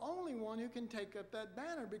are the only one who can take up that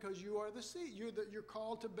banner because you are the seed. You're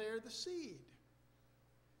called to bear the seed.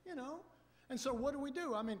 You know? And so what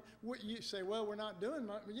do? I mean, you say, well, we're not doing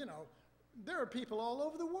much. You know, there are people all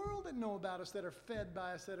over the world that know about us, that are fed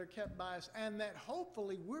by us, that are kept by us, and that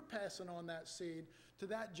hopefully we're passing on that seed to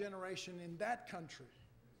that generation in that country.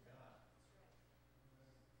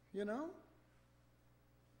 You know?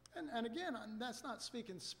 And again, that's not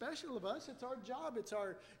speaking special of us. It's our job.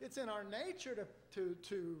 It's in our nature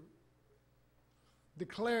to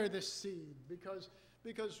declare this seed because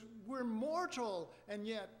we're mortal, and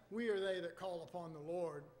yet we are they that call upon the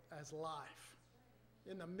Lord as life.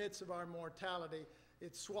 In the midst of our mortality,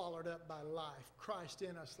 it's swallowed up by life. Christ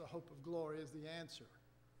in us, the hope of glory, is the answer.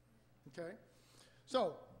 Okay?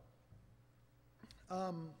 So,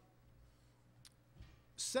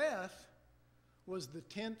 Seth was the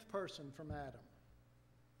 10th person from Adam.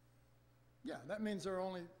 Yeah, that means there are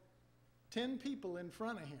only 10 people in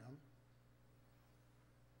front of him.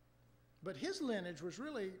 But his lineage was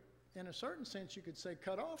really, in a certain sense, you could say,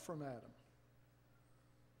 cut off from Adam.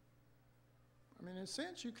 I mean, in a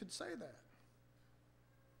sense, you could say that.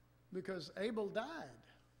 Because Abel died,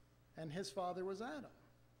 and his father was Adam.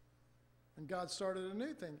 And God started a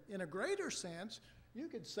new thing. In a greater sense, you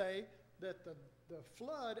could say that the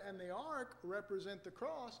flood and the ark represent the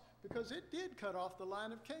cross because it did cut off the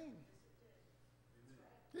line of Cain.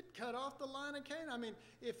 It cut off the line of Cain. I mean,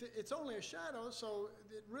 if it's only a shadow, so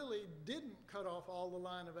it really didn't cut off all the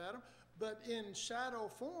line of Adam. But in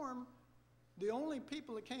shadow form, the only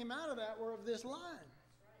people that came out of that were of this line.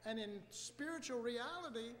 And in spiritual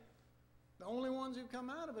reality, the only ones who come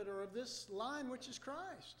out of it are of this line, which is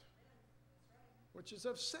Christ, which is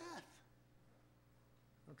of Seth.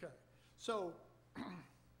 Okay, so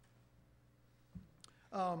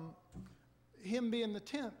him being the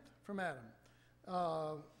 10th from Adam.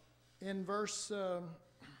 In verse,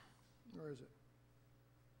 where is it?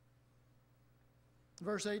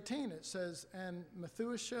 Verse 18, it says, and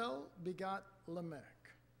Methuselah begot Lamech.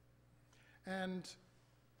 And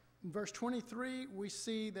in verse 23, we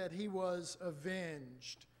see that he was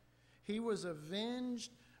avenged. He was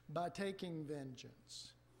avenged by taking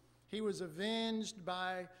vengeance. He was avenged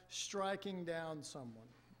by striking down someone,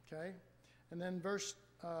 okay? And then verse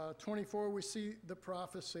 24, we see the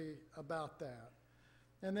prophecy about that.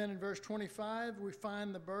 And then in verse 25, we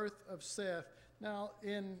find the birth of Seth. Now,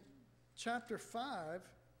 in chapter 5,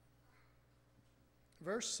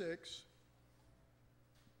 verse 6,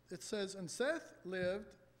 it says, and Seth lived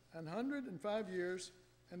 105 years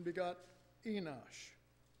and begot Enosh.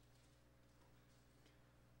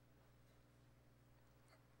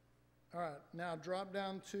 All right, now drop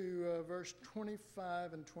down to verse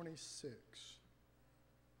 25 and 26.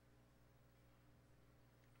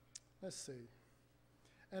 Let's see.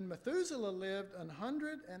 And Methuselah lived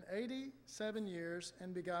 187 years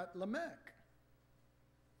and begot Lamech.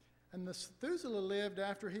 And Methuselah lived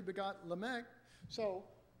after he begot Lamech. So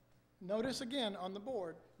notice again on the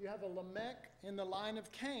board, you have a Lamech in the line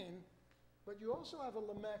of Cain, but you also have a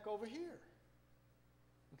Lamech over here.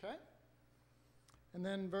 Okay? And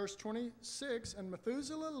then verse 26, and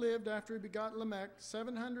Methuselah lived after he begot Lamech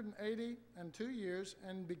 782 years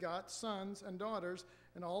and begot sons and daughters,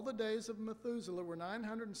 and all the days of Methuselah were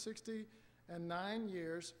 969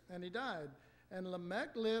 years, and he died. And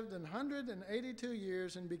Lamech lived 182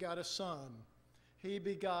 years and begot a son. He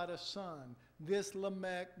begot a son. This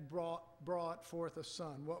Lamech brought forth a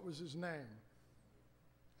son. What was his name?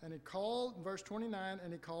 And he called, verse 29,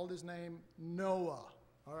 and he called his name Noah.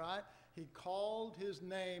 All right? He called his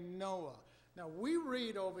name Noah. Now, we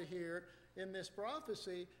read over here in this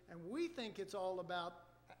prophecy, and we think it's all about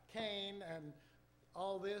Cain and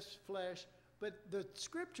all this flesh, but the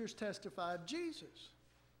scriptures testify of Jesus.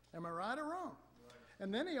 Am I right or wrong? Right.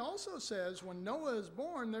 And then he also says when Noah is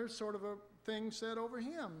born, there's sort of a thing said over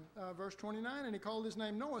him. Verse 29, and he called his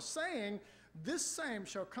name Noah, saying, this same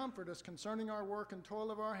shall comfort us concerning our work and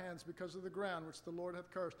toil of our hands because of the ground which the Lord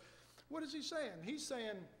hath cursed. What is he saying? He's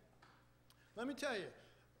saying, let me tell you,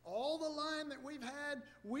 all the line that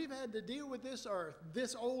we've had to deal with this earth,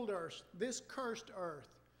 this old earth, this cursed earth.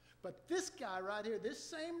 But this guy right here, this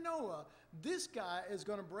same Noah, this guy is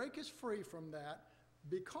going to break us free from that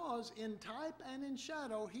because in type and in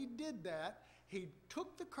shadow, he did that. He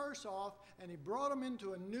took the curse off and he brought him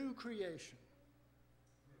into a new creation.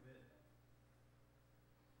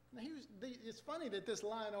 Now, it's funny that this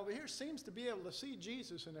line over here seems to be able to see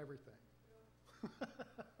Jesus in everything.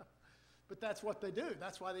 But that's what they do.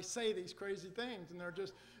 That's why they say these crazy things. And they're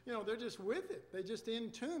just, they're just with it. They're just in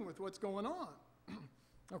tune with what's going on.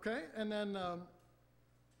 Okay? And then,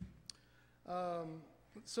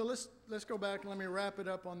 so let's go back and let me wrap it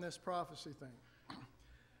up on this prophecy thing.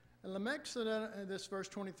 And Lamech said, this verse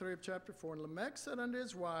 23 of chapter 4, and Lamech said unto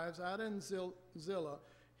his wives, Ada and Zillah,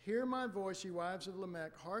 hear my voice, ye wives of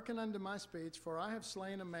Lamech, hearken unto my speech, for I have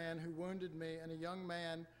slain a man who wounded me, and a young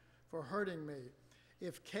man for hurting me.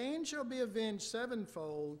 If Cain shall be avenged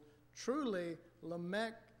sevenfold, truly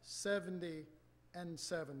Lamech 70 and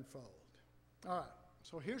sevenfold. All right,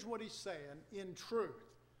 so here's what he's saying in truth,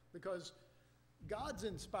 because God's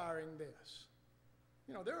inspiring this.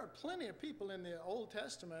 There are plenty of people in the Old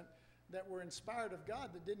Testament that were inspired of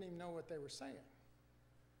God that didn't even know what they were saying.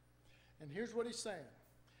 And here's what he's saying.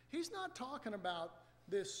 He's not talking about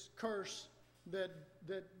this curse that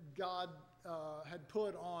God had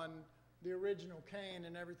put on the original Cain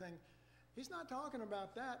and everything. He's not talking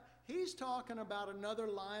about that. He's talking about another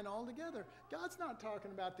line altogether. God's not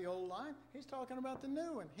talking about the old line. He's talking about the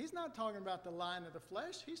new one. He's not talking about the line of the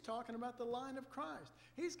flesh. He's talking about the line of Christ.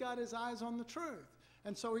 He's got his eyes on the truth.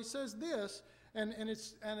 And so he says this,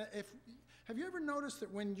 have you ever noticed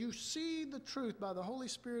that when you see the truth by the Holy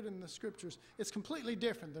Spirit in the Scriptures, it's completely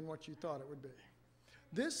different than what you thought it would be?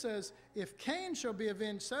 This says, if Cain shall be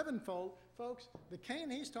avenged sevenfold, folks, the Cain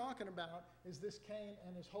he's talking about is this Cain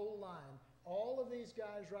and his whole line. All of these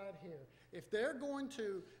guys right here. If they're going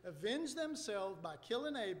to avenge themselves by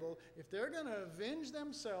killing Abel, if they're going to avenge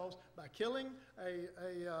themselves by killing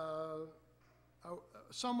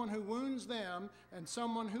someone who wounds them and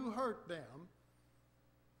someone who hurt them,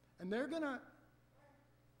 and they're going to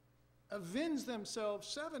avenge themselves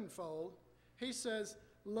sevenfold, he says,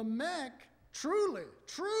 Lamech, truly,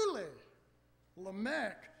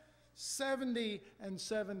 Lamech, 70 and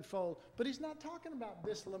sevenfold. But he's not talking about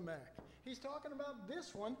this Lamech. He's talking about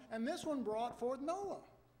this one, and this one brought forth Noah.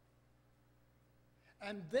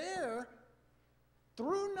 And there,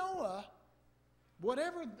 through Noah,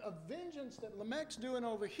 whatever vengeance that Lamech's doing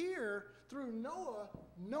over here, through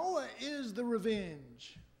Noah is the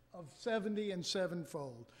revenge of 70 and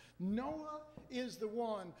sevenfold. Noah is the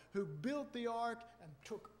one who built the ark and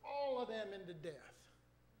took all of them into death.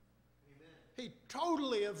 Amen. He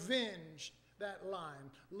totally avenged that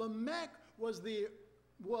line. Lamech was the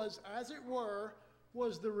revenge, as it were,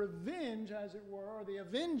 or the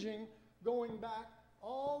avenging, going back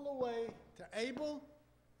all the way to Abel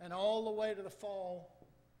and all the way to the fall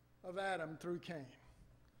of Adam through Cain.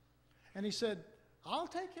 And he said, I'll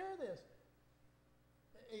take care of this.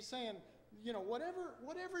 He's saying,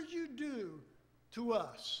 whatever you do to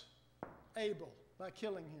us, Abel, by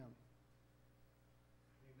killing him,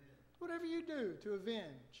 amen, whatever you do to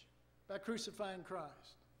avenge by crucifying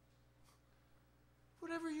Christ,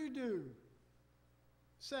 whatever you do,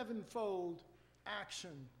 sevenfold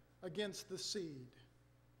action against the seed,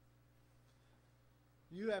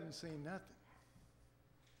 you haven't seen nothing.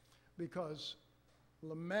 Because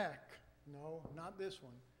Lamech, no, not this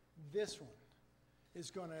one is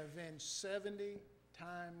going to avenge 70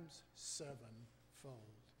 times sevenfold.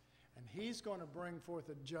 And he's going to bring forth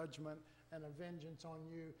a judgment and a vengeance on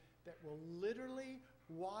you that will literally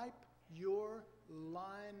wipe your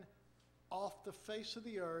line off the face of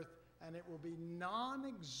the earth, and it will be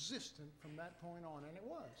non-existent from that point on. And it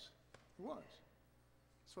was. It was.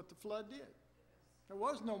 That's what the flood did. There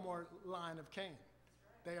was no more line of Cain.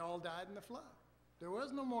 They all died in the flood. There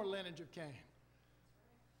was no more lineage of Cain.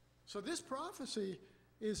 So this prophecy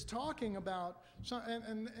is talking about, so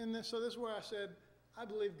this is where I said, I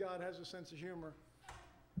believe God has a sense of humor.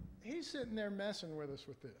 He's sitting there messing with us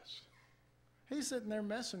with this. He's sitting there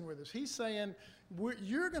messing with us. He's saying,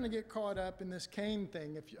 you're going to get caught up in this Cain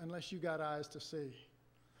thing unless you got eyes to see.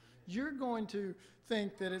 You're going to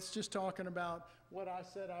think that it's just talking about what I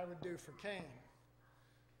said I would do for Cain.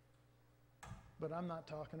 But I'm not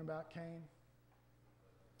talking about Cain.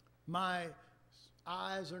 My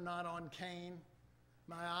eyes are not on Cain.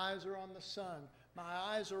 My eyes are on the Son. My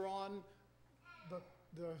eyes are on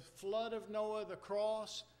the flood of Noah, the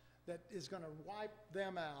cross that is going to wipe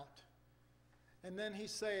them out. And then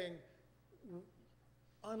he's saying,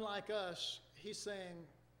 unlike us, he's saying,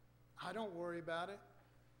 I don't worry about it.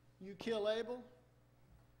 You kill Abel,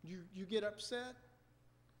 you get upset,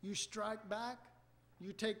 you strike back,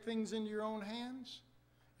 you take things into your own hands,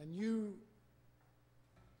 and you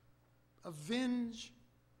avenge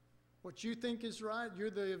what you think is right. You're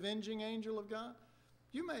the avenging angel of God.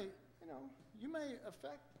 You may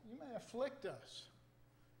afflict us.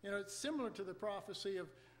 It's similar to the prophecy of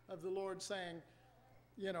the Lord saying,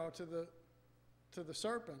 to the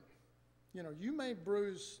serpent, you may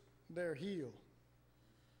bruise their heel,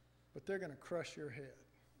 but they're going to crush your head.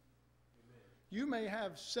 Amen. You may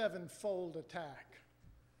have sevenfold attack.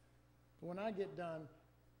 But when I get done,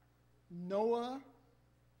 Noah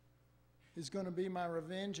is going to be my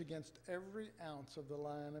revenge against every ounce of the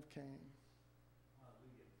line of Cain.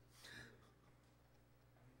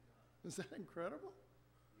 Is that incredible?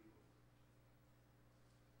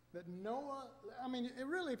 That Noah,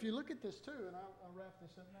 if you look at this too, and I'll wrap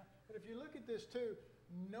this up now, but if you look at this too,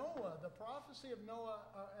 Noah, the prophecy of Noah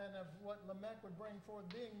and of what Lamech would bring forth,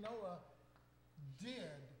 being Noah,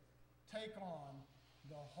 did take on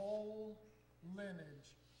the whole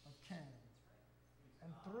lineage of Cain.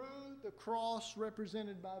 And through the cross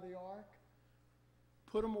represented by the ark,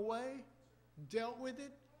 put them away, dealt with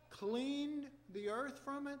it, cleaned the earth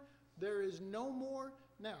from it. There is no more.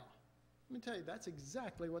 Now, let me tell you, that's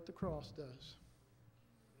exactly what the cross does.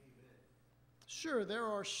 Sure, there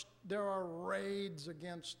are raids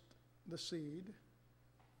against the seed,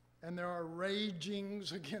 and there are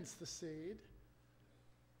ragings against the seed.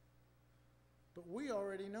 But we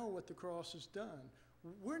already know what the cross has done.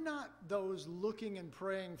 We're not those looking and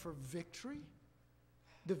praying for victory.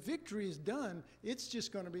 The victory is done. It's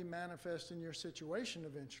just going to be manifest in your situation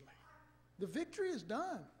eventually. The victory is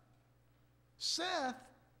done. Seth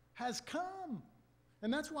has come.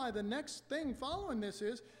 And that's why the next thing following this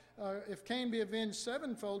is, if Cain be avenged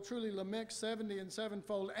sevenfold, truly Lamech 70 and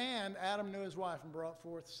sevenfold, and Adam knew his wife and brought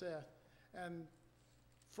forth Seth. And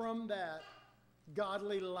from that,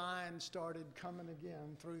 godly line started coming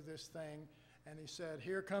again through this thing. And he said,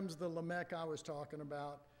 here comes the Lamech I was talking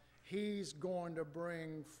about. He's going to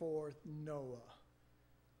bring forth Noah.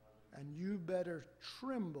 And you better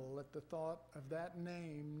tremble at the thought of that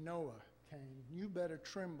name, Noah, Cain. You better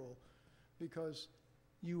tremble, because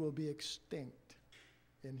you will be extinct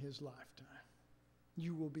in his lifetime.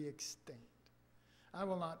 You will be extinct. I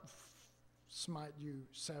will not smite you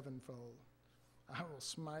sevenfold. I will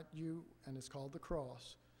smite you, and it's called the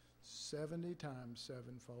cross, 70 times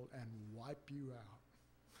sevenfold, and wipe you out.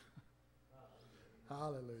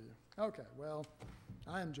 Hallelujah. Okay, well,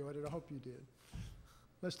 I enjoyed it. I hope you did.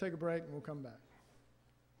 Let's take a break, and we'll come back.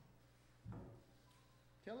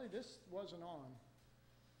 Kelly, this wasn't on.